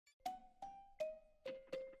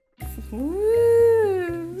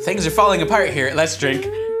Woo. Things are falling apart here. Let's drink.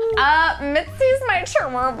 Mitzi's my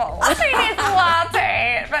chernobyl. She needs a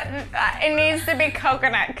latte, but it needs to be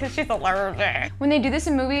coconut because she's allergic. When they do this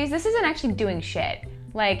in movies, this isn't actually doing shit.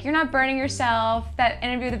 Like, you're not burning yourself. That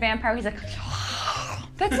interview with the vampire, he's like,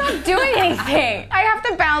 that's not doing anything. I have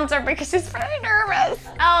to bounce her because she's very nervous.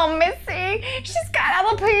 Oh, Missy, she's got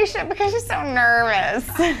alopecia because she's so nervous.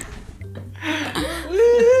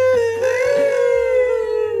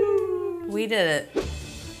 We did it.